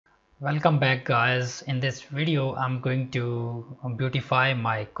Welcome back guys. In this video I'm going to beautify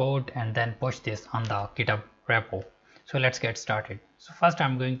my code and then push this on the GitHub repo. So let's get started. So first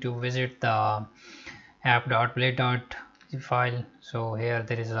I'm going to visit the app.play.c file. So here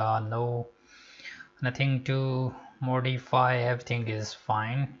there is nothing to modify, everything is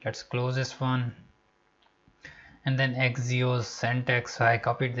fine. Let's close this one. And then Xeo's syntax, so I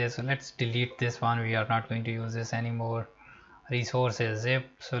copied this. So let's delete this one, we are not going to use this anymore. Resources zip,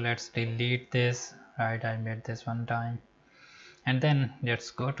 so let's delete this. Right, I made this one time. And then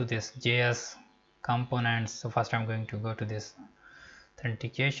let's go to this JS components. So first I'm going to go to this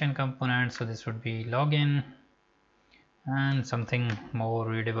authentication component. So this would be login and something more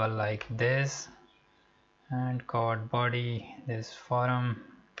readable like this, and code body, this forum,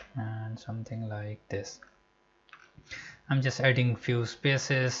 and something like this. I'm just adding few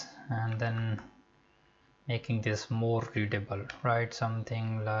spaces and then making this more readable, right?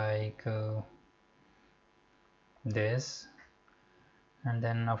 Something like this. And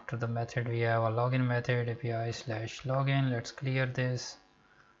then after the method we have a login method, api/login. Let's clear this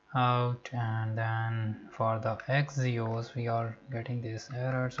out. And then for the Xeos we are getting this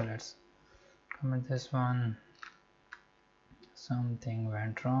error, so let's comment this one. Something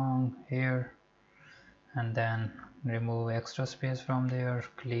went wrong here, and then remove extra space from there,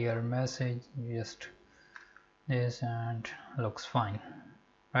 clear message, just this, and looks fine,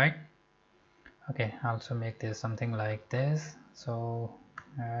 right? Okay, also make this something like this. So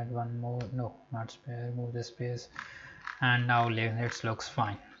add one more, no, not spare, remove the space, and now it looks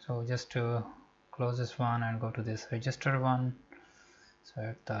fine. So just to close this one and go to this register one. So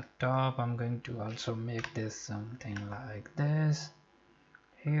at the top I'm going to also make this something like this.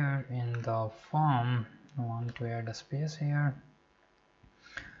 Here in the form I want to add a space here.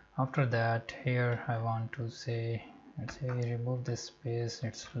 After that here I want to say, let's say we remove this space,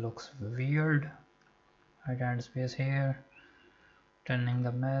 it looks weird. I add space here, turning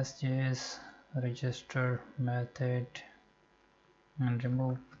the messages, register method, and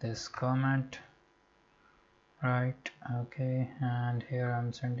remove this comment, right? Okay, and here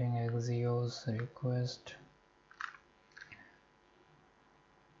I'm sending Xeos request.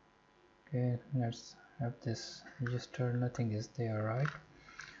 Okay, let's wrap this register, nothing is there, right?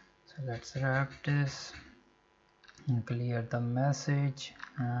 So let's wrap this and clear the message,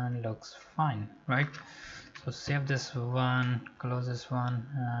 and looks fine, right? So save this one, close this one,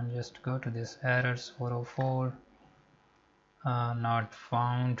 and just go to this errors 404, not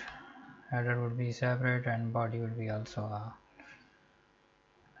found. Header would be separate and body would be also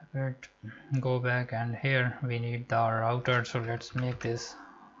separate. Go back, and here we need the router, so let's make this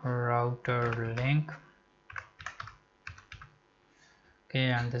router link. Okay,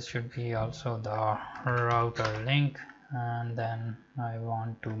 and this should be also the router link, and then I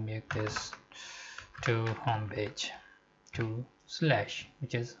want to make this to home page, to slash,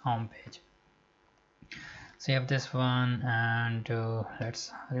 which is home page. Save this one, and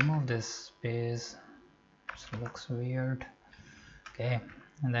let's remove this space, it looks weird. Okay,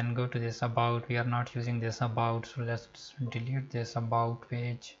 and then go to this about, we are not using this about, so let's delete this about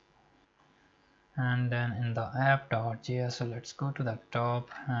page. And then in the app.js, so let's go to the top,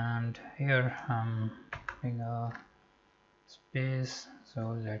 and here I'm putting a space,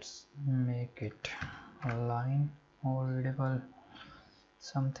 so let's make it a line more readable,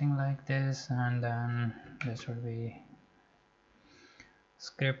 something like this. And then this would be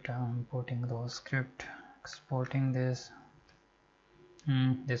script, I'm putting those script, exporting this.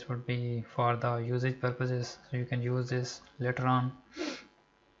 This would be for the usage purposes, so you can use this later on.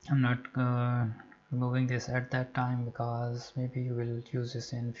 I'm not removing this at that time because maybe you will use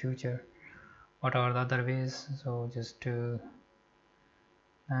this in future. What are the other ways? So just to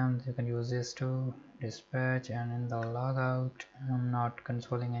you can use this to dispatch, and in the logout I'm not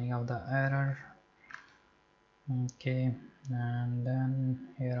consoling any of the error. Okay, and then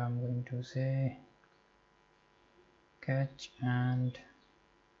here I'm going to say catch, and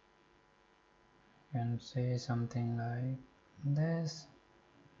can say something like this,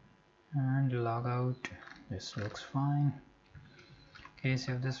 and logout. This looks fine. Okay,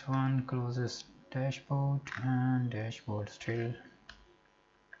 save this one, close this dashboard, and dashboard still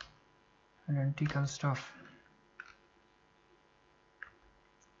identical stuff.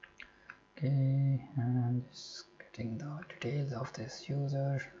 Okay, and just getting the details of this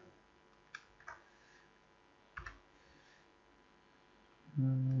user.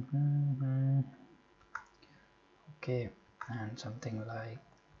 Okay, and something like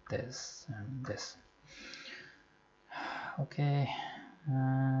this and this. Okay,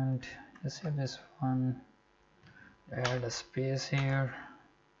 and just save this one, add a space here,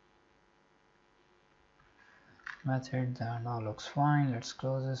 method. That now looks fine. Let's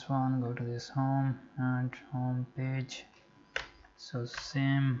close this one, go to this home and home page. So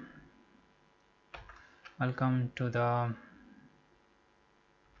same, welcome to the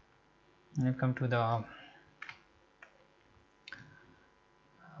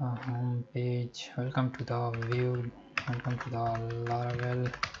home page, welcome to the Vue, welcome to the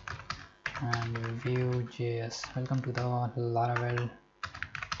Laravel and Vuejs, welcome to the Laravel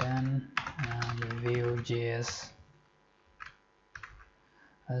 10 and Vuejs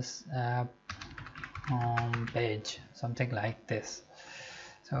as app home page, something like this.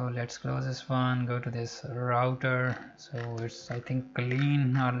 So let's close this one, go to this router. So it's I think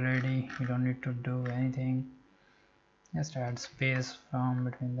clean already, you don't need to do anything, just add space from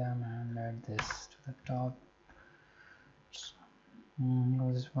between them and add this to the top.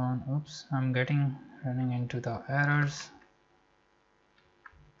 This one, oops, I'm running into the errors.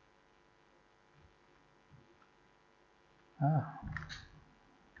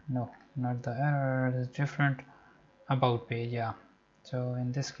 No, not the error, is different. About page, yeah. So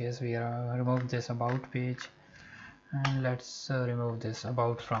in this case we remove this about page, and let's remove this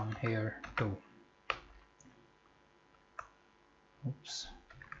about from here too. Oops,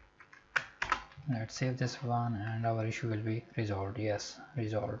 let's save this one and our issue will be resolved. Yes,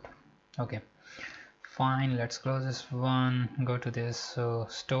 resolved. Okay, fine, let's close this one, go to this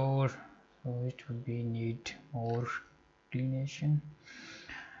store. So it would be need more cleanation.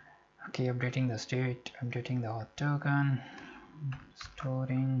 Okay, updating the state, updating the token,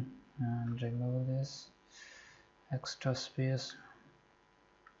 storing, and remove this extra space,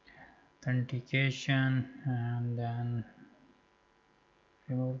 authentication, and then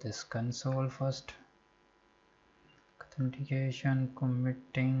remove this console first, authentication,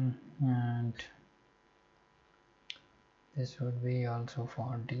 committing, and this would be also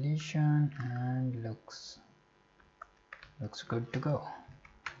for deletion, and looks good to go.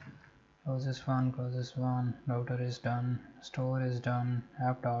 Close this one, router is done, store is done,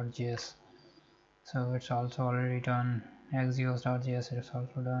 app.js, so it's also already done, axios.js is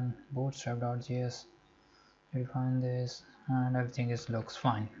also done, bootstrap.js, refine this, and everything looks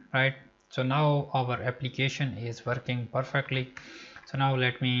fine, right? So now our application is working perfectly. So now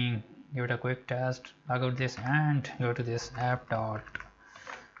let me give it a quick test, log out this and go to this app.js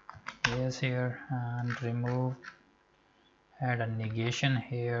here and remove, add a negation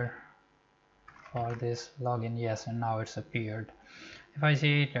here for this login. Yes, and now it's appeared. If I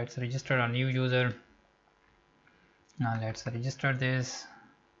say let's register a new user, now let's register this.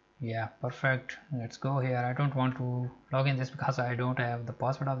 Yeah, perfect. Let's go here. I don't want to log in this because I don't have the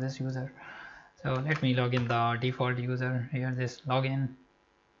password of this user, so let me log in the default user here, this login,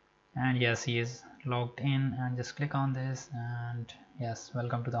 and yes, he is logged in, and just click on this and yes,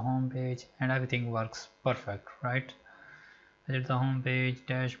 welcome to the home page, and everything works perfect, right? Visit the home page,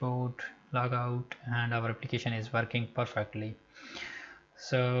 dashboard, log out, and our application is working perfectly.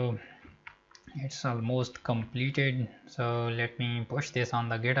 So it's almost completed. So let me push this on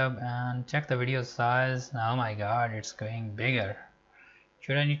the GitHub and check the video size. Oh my god, it's going bigger.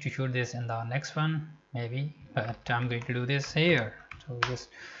 Should I need to shoot this in the next one? Maybe, but I'm going to do this here. So just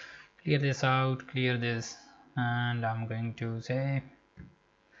clear this out, clear this, and I'm going to say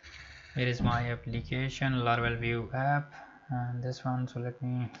here is my application, Laravel Vue app, and this one. So let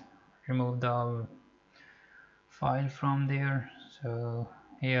me remove the file from there. So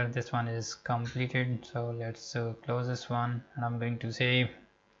here this one is completed, so let's close this one, and I'm going to say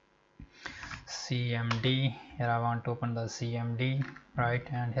cmd. Here I want to open the cmd, right?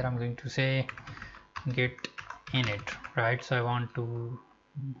 And here I'm going to say get init, right? So I want to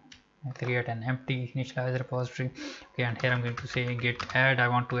create an empty initialize repository. Okay, and here I'm going to say get add. I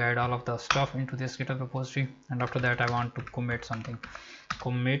want to add all of the stuff into this GitHub repository, and after that I want to commit something,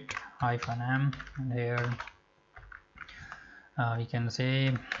 commit -m, and here we can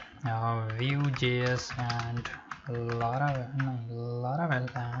say Vue.js and Laravel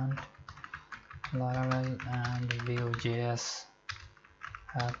and Vuejs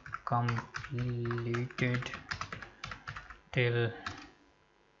have completed till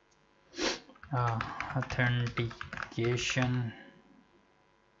authentication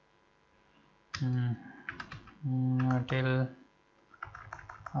till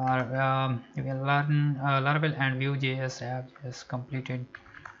we will learn Laravel and Vue.js app is completed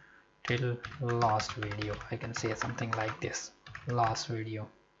till last video. I can say something like this, last video.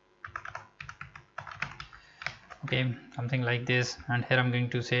 Okay, something like this, and here I'm going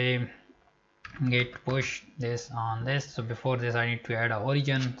to say get push this on this. So before this I need to add a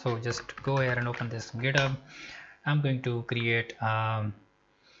origin, so just go here and open this GitHub. I'm going to create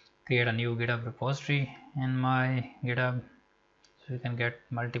create a new GitHub repository in my GitHub, so you can get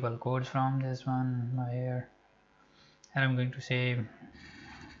multiple codes from this one here. And I'm going to say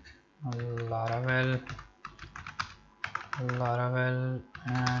Laravel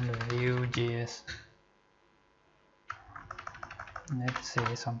and Vuejs. Let's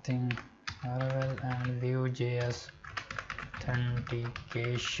say something Laravel and Vuejs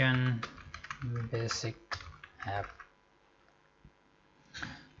Authentication basic app.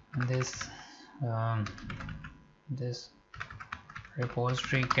 This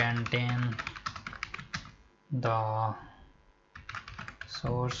repository contain the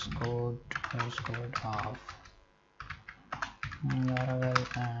source code of Laravel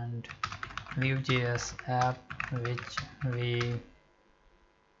and Vuejs app, which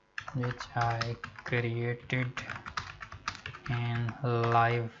I created in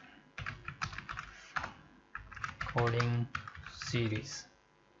live coding series.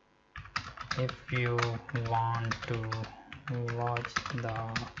 If you want to watch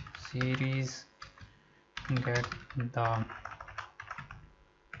the series, get the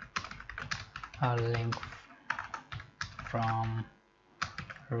link from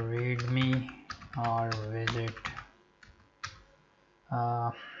readme or visit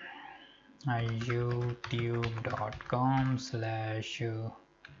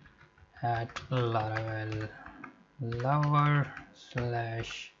youtube.com/@Laravel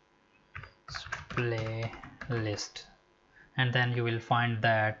lover/playlist, and then you will find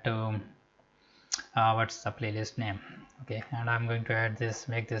that what's the playlist name. Okay, and I'm going to add this,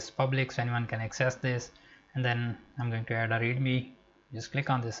 make this public so anyone can access this, and then I'm going to add a readme. Just click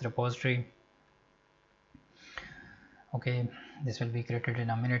on this repository. Okay, this will be created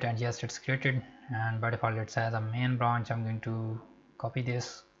in a minute, and yes, it's created, and by default it has a main branch. I'm going to copy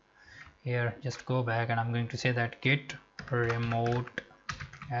this here, just go back, and I'm going to say that git remote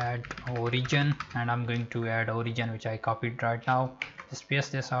add origin, and I'm going to add origin which I copied right now. Just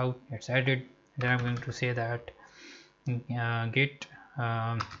paste this out, it's added. Then I'm going to say that git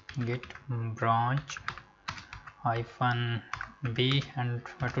branch -b, and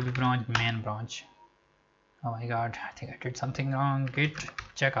what will be branch? Main branch. Oh my god, I think I did something wrong. Git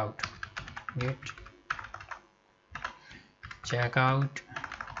checkout -b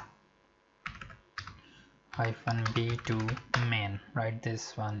to main, right?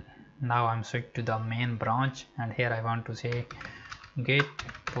 This one. Now I'm switched to the main branch, and here I want to say git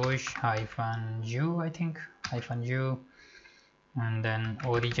push -u, I think -u, and then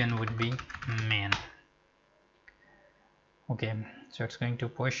origin would be main. Okay, so it's going to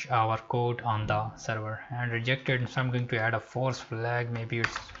push our code on the server, and rejected, so I'm going to add a force flag. Maybe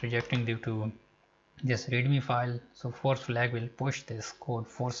it's rejecting due to this readme file, so force flag will push this code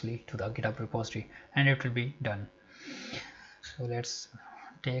forcefully to the GitHub repository, and it will be done. So let's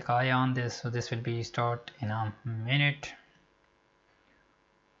take eye on this. So this will be start in a minute,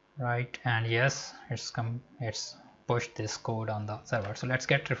 right? And yes, it's pushed this code on the server. So let's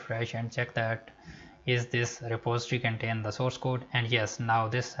get refresh and check that is this repository contain the source code, and yes, now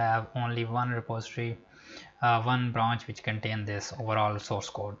this have only one repository, one branch which contain this overall source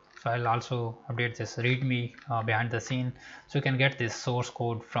code. So I'll also update this readme behind the scene, so you can get this source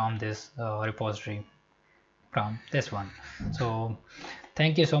code from this repository, from this one. So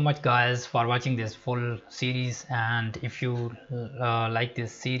thank you so much guys for watching this full series, and if you like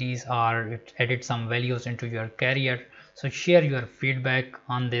this series or it added some values into your career, so share your feedback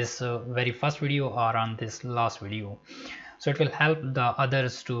on this very first video or on this last video, so it will help the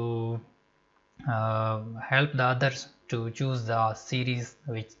others to choose the series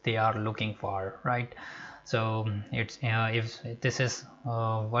which they are looking for, right? So it's if this is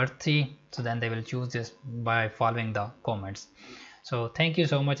worthy, so then they will choose this by following the comments. So thank you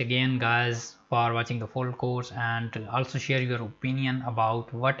so much again guys for watching the full course, and also share your opinion about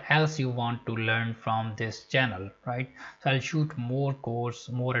what else you want to learn from this channel, right? So I'll shoot more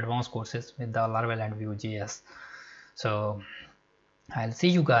advanced courses with the Laravel and Vue.js. So I'll see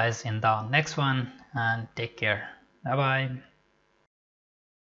you guys in the next one, and take care. Bye bye.